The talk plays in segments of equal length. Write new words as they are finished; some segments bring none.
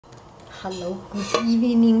Hello, good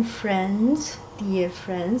evening, friends, dear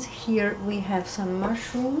friends. Here we have some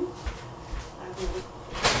mushroom. I will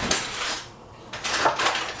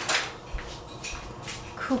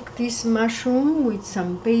cook this mushroom with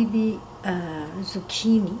some baby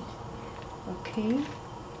zucchini. Okay,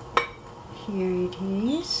 here it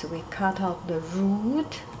is. We cut out the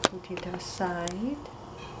root, put it aside,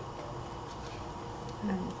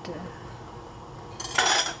 and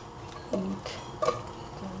eat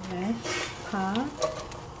the red part.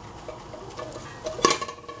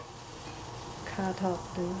 Cut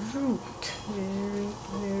out the root,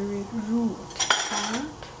 very root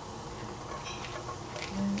part.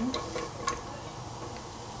 And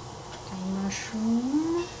the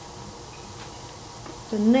mushroom.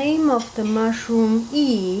 The name of the mushroom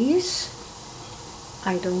is,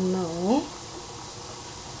 I don't know,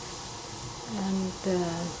 and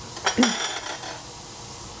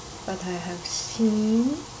but I have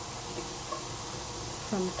seen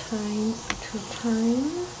from time to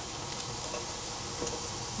time.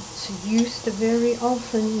 It's used very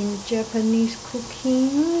often in Japanese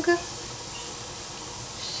cooking.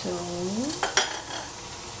 So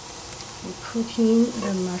we put in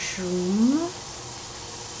the mushroom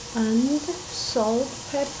and salt,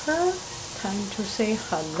 pepper. Time to say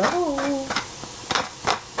hello.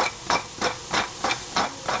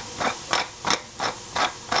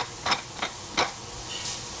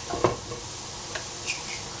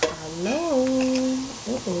 Hello.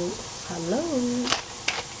 Hello.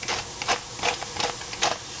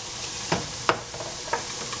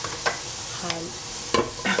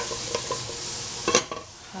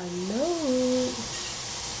 Hello.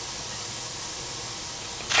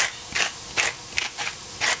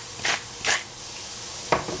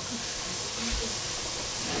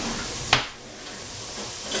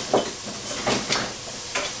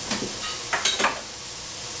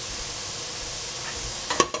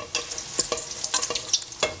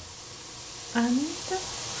 And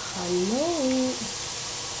hello.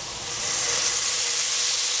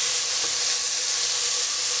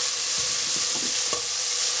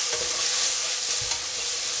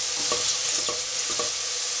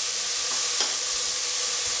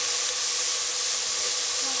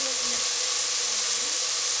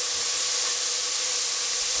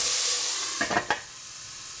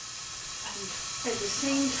 At the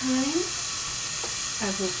same time, I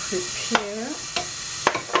will prepare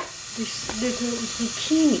this little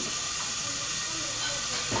zucchini,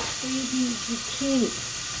 baby zucchini.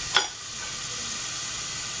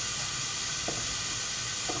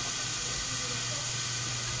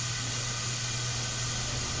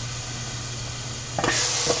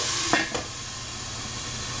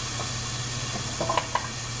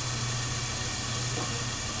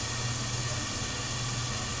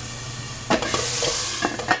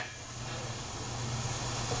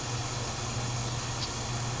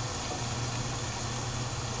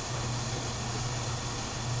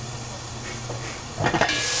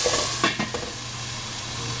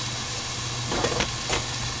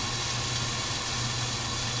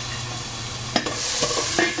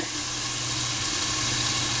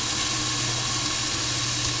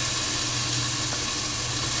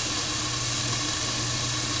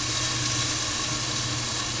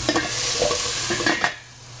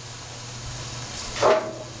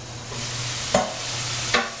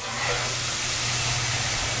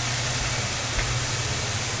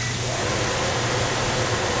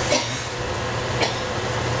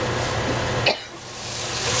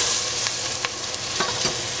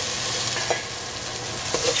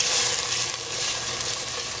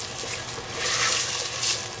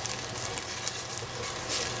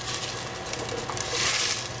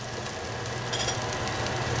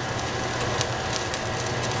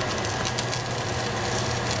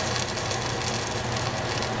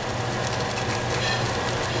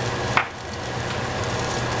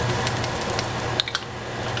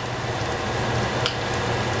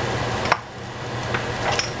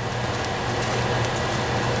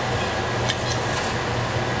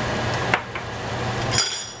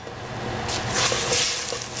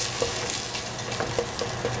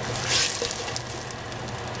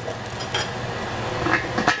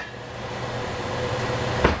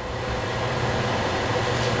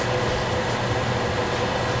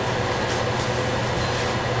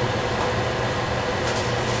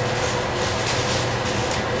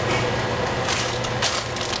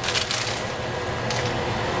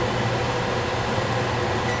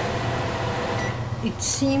 It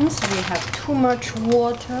seems we have too much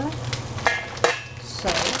water, so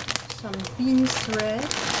some bean thread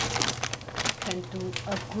can do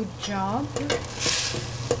a good job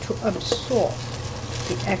to absorb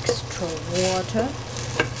the extra water.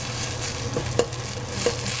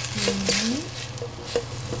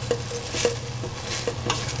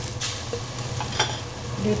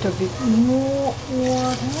 Little bit more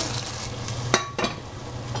water.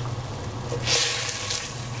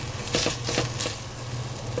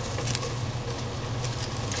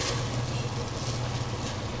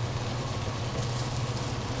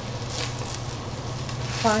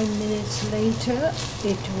 Five minutes later,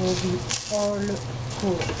 it will be all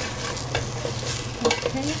good.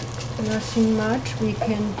 Okay, nothing much. We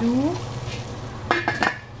can do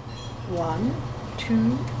 1,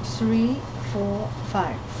 2, 3, 4,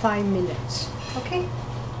 5. 5 minutes. Okay.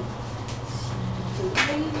 See you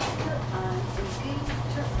later and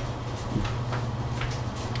later.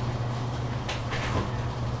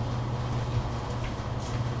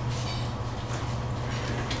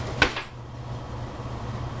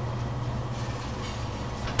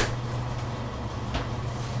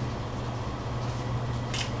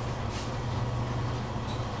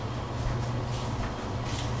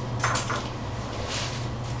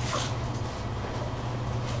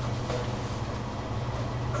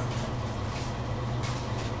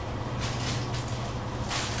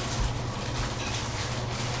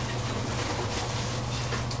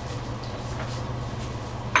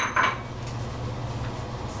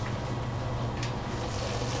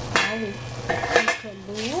 Take a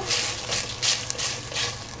look.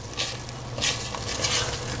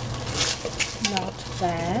 Not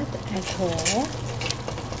bad at all.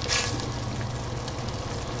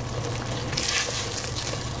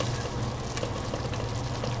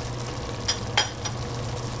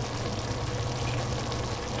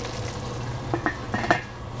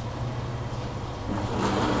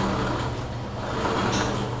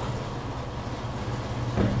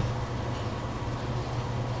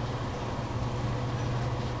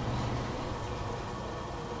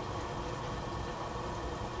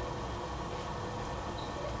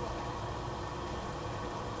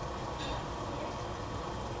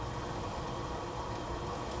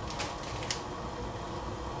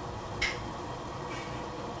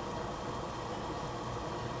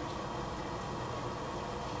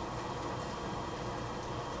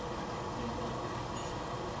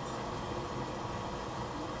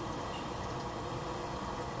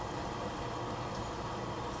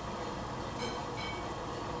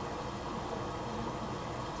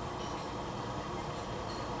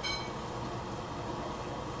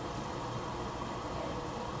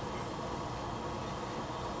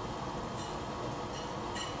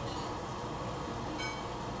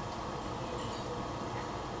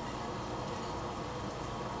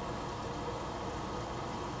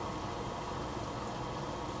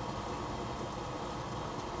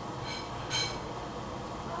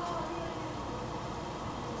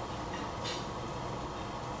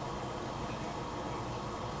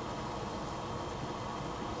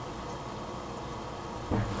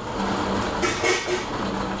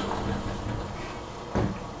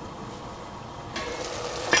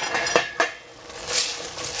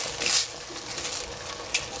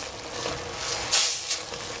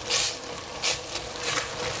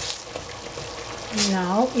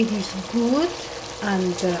 Now it is good,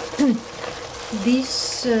 and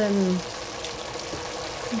this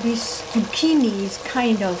zucchini is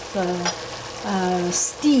kind of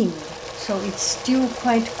steamed, so it's still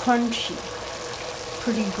quite crunchy.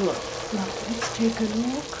 Pretty good. Now let's take a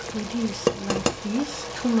look. It is like this.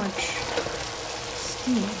 Too much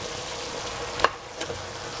steam.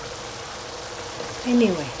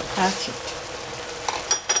 Anyway, that's it.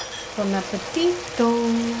 Bon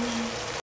appetito.